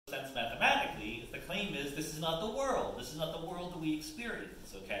this is not the world. This is not the world that we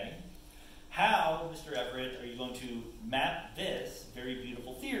experience, okay? How, Mr. Everett, are you going to map this very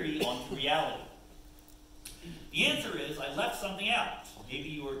beautiful theory onto reality? The answer is, I left something out. Maybe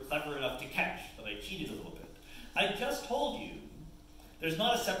you were clever enough to catch, but I cheated a little bit. I just told you there's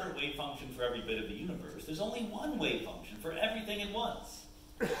not a separate wave function for every bit of the universe. There's only one wave function for everything at once.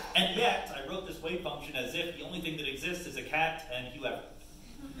 And yet, I wrote this wave function as if the only thing that exists is a cat and Hugh Everett.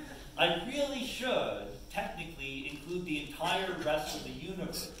 I really should, technically, include the entire rest of the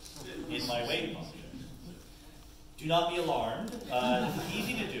universe in my wave function. Do not be alarmed. It's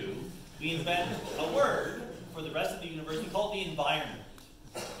easy to do. We invent a word for the rest of the universe. We call it the environment.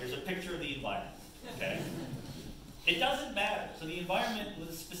 Here's a picture of the environment. Okay? It doesn't matter. So the environment with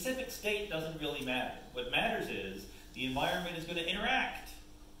a specific state doesn't really matter. What matters is the environment is going to interact,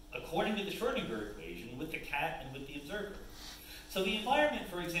 according to the Schrodinger equation, with the cat and with the observer. So the environment,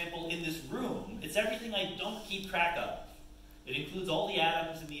 for example, in this room, it's everything I don't keep track of. It includes all the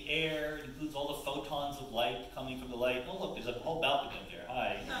atoms in the air. It includes all the photons of light coming from the light. Oh, look, there's a whole balcony up there.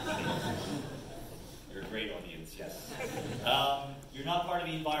 Hi. You're a great audience, yes. You're not part of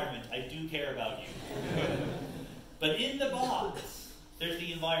the environment. I do care about you. But in the box, there's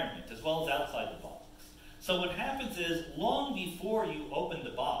the environment, as well as outside the box. So what happens is, long before you open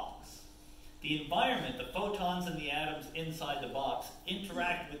the box, the environment, the photons and the atoms inside the box,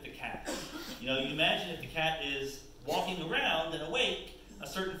 interact with the cat. You know, you imagine if the cat is walking around and awake, a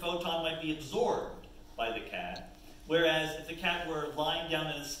certain photon might be absorbed by the cat, whereas if the cat were lying down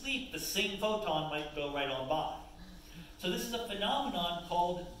and asleep, the same photon might go right on by. So this is a phenomenon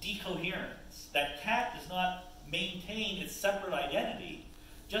called decoherence. That cat does not maintain its separate identity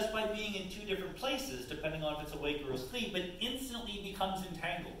just by being in two different places, depending on if it's awake or asleep, but instantly becomes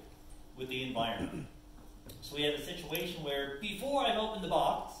entangled with the environment. So we have a situation where before I've opened the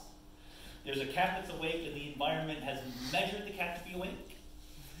box, there's a cat that's awake and the environment has measured the cat to be awake,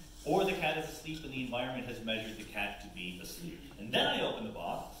 or the cat is asleep and the environment has measured the cat to be asleep. And then I open the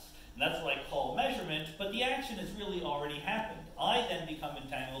box, and that's what I call measurement, but the action has really already happened. I then become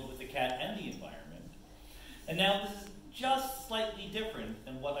entangled with the cat and the environment. And now this is just slightly different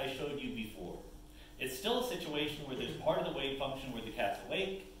than what I showed you before. It's still a situation where there's part of the wave function where the cat's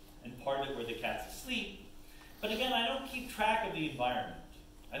awake and part of it where the cat's asleep. But again, I don't keep track of the environment.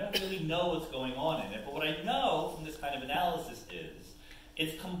 I don't really know what's going on in it. But what I know from this kind of analysis is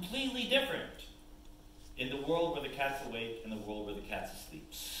it's completely different in the world where the cat's awake and the world where the cat's asleep.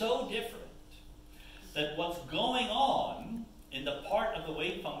 So different that what's going on in the part of the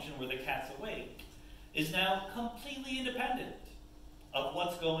wave function where the cat's awake is now completely independent of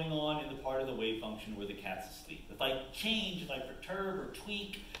what's going on in the part of the wave function where the cat's asleep. If I change, if I perturb or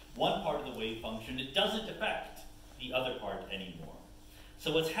tweak one part of the wave function, it doesn't affect the other part anymore.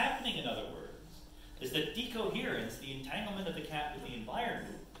 So what's happening, in other words, is that decoherence, the entanglement of the cat with the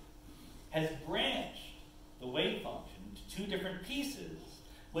environment, has branched the wave function to two different pieces,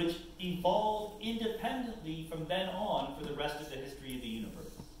 which evolved independently from then on for the rest of the history of the universe.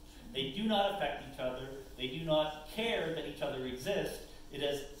 They do not affect each other. They do not care that each other exists. It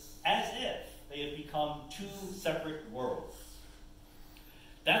is as if they have become two separate worlds.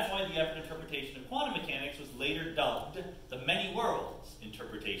 That's why the Everett interpretation of quantum mechanics was later dubbed the many worlds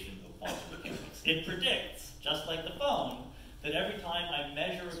interpretation of quantum mechanics. It predicts, just like the phone, that every time I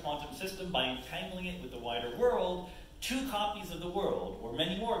measure a quantum system by entangling it with the wider world, two copies of the world, or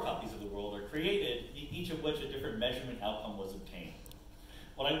many more copies of the world, are created, each of which a different measurement outcome was obtained.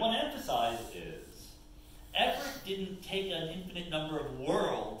 What I want to emphasize is, Everett didn't take an infinite number of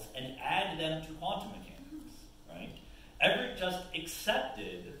worlds and add them to quantum mechanics, right? Everett just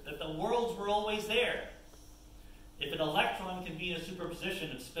accepted that the worlds were always there. If an electron can be in a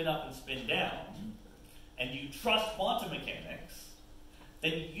superposition of spin up and spin down, and you trust quantum mechanics,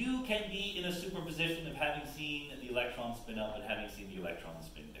 then you can be in a superposition of having seen the electron spin up and having seen the electron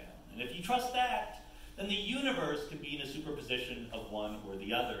spin down. And if you trust that, then the universe can be in a superposition of one or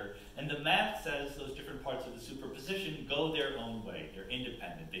the other. And the math says those different parts of the superposition go their own way. They're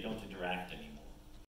independent. They don't interact anymore.